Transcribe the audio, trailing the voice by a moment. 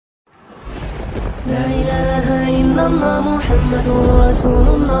لا إله إلا الله محمد رسول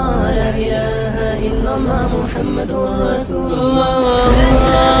الله لا إله إلا الله محمد رسول الله لا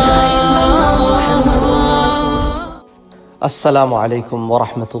إله إلا الله محمد رسول الله۔ السلام علیکم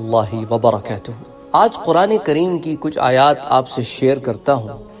ورحمۃ اللہ وبرکاتہ۔ آج قرآن کریم کی کچھ آیات آپ سے شیئر کرتا ہوں۔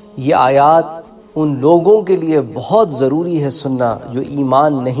 یہ آیات ان لوگوں کے لیے بہت ضروری ہے سننا جو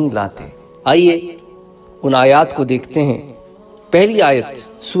ایمان نہیں لاتے۔ آئیے ان آیات کو دیکھتے ہیں۔ پہلی آیت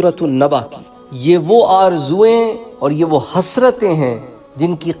سورۃ النبا کی، یہ وہ آرزویں اور یہ وہ حسرتیں ہیں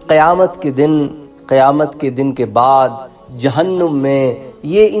جن کی قیامت کے دن کے بعد جہنم میں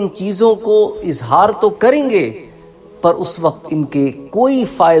یہ ان چیزوں کو اظہار تو کریں گے پر اس وقت ان کے کوئی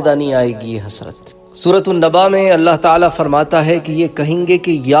فائدہ نہیں آئے گی یہ حسرت۔ سورۃ النبا میں اللہ تعالیٰ فرماتا ہے کہ یہ کہیں گے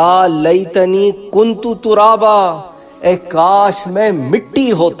کہ یا لیتنی کنت ترابا، اے کاش میں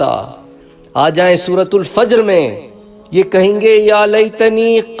مٹی ہوتا۔ آ جائیں سورۃ الفجر میں، یہ کہیں گے یا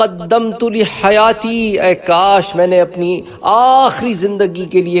لیتنی قدمت لحیاتی، اے کاش میں نے اپنی آخری زندگی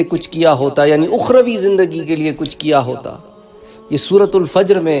کے لیے کچھ کیا ہوتا، یعنی اخروی زندگی کے لیے کچھ کیا ہوتا۔ یہ سورۃ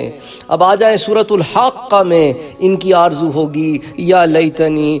الفجر میں۔ اب آ جائیں سورۃ الحاقہ میں، ان کی آرزو ہوگی یا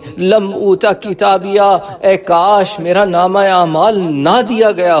لیتنی لم اوتا کتابیا، اے کاش میرا نامہ اعمال نہ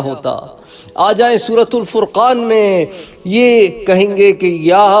دیا گیا ہوتا۔ آ جائیں سورۃ الفرقان میں، یہ کہیں گے کہ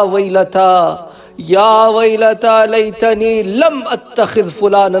یا ویلتا لیتنی لم اتخذ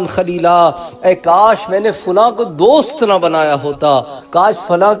فلانا خلیلا، اے کاش میں نے فلاں کو دوست نہ بنایا ہوتا، کاش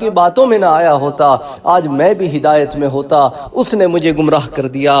فلاں کی باتوں میں نہ آیا ہوتا، آج میں بھی ہدایت میں ہوتا، اس نے مجھے گمراہ کر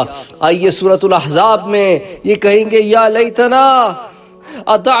دیا۔ آئیے سورۃ الاحزاب میں، یہ کہیں گے یا لیتنا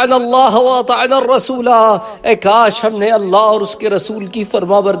اطعنا اللہ واطعنا الرسول، اے کاش ہم نے اللہ اور اس کے رسول کی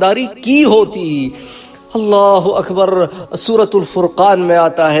فرما برداری کی ہوتی۔ اللہ اکبر۔ سورۃ الفرقان میں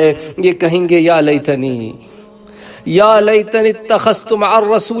آتا ہے، یہ کہیں گے یا لیتنی اتخذت مع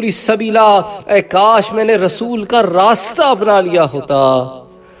الرسول سبیلا، اے کاش میں نے رسول کا راستہ اپنا لیا ہوتا۔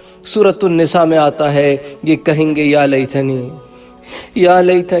 سورۃ النساء میں آتا ہے، یہ کہیں گے یا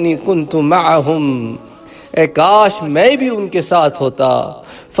لیتنی کنت معہم، اے کاش میں بھی ان کے ساتھ ہوتا،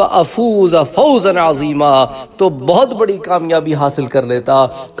 فافوز فوزا عظیما، تو بہت بڑی کامیابی حاصل کر لیتا۔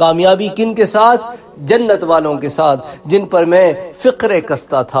 کامیابی کن کے ساتھ؟ جنت والوں کے ساتھ، جن پر میں فقرے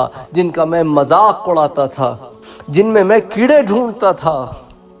کستا تھا، جن کا میں مذاق اڑاتا تھا، جن میں کیڑے ڈھونڈتا تھا،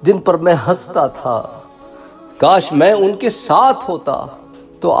 جن پر میں ہنستا تھا۔ کاش میں ان کے ساتھ ہوتا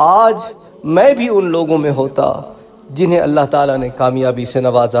تو آج میں بھی ان لوگوں میں ہوتا جنہیں اللہ تعالیٰ نے کامیابی سے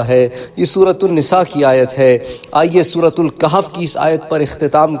نوازا ہے۔ یہ سورۃ النساء کی آیت ہے۔ آئیے سورۃ الکہف کی اس آیت پر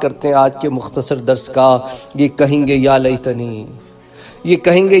اختتام کرتے ہیں آج کے مختصر درس کا۔ یہ کہیں گے یا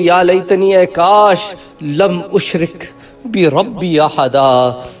لیتنی اے کاش لم اشرک بربی احدا،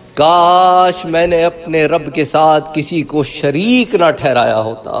 کاش میں نے اپنے رب کے ساتھ کسی کو شریک نہ ٹھہرایا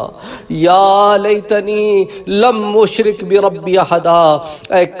ہوتا۔ یا لیتنی لم اشرک بربی احدا،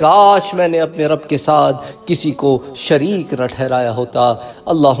 اے کاش میں نے اپنے رب کے ساتھ کسی کو شریک نہ ٹھہرایا ہوتا۔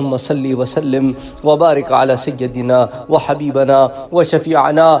 اللہم صلی وسلم وبارک علی سیدنا وحبیبنا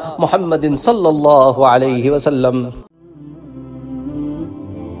وشفیعنا محمد صلی اللہ علیہ وسلم۔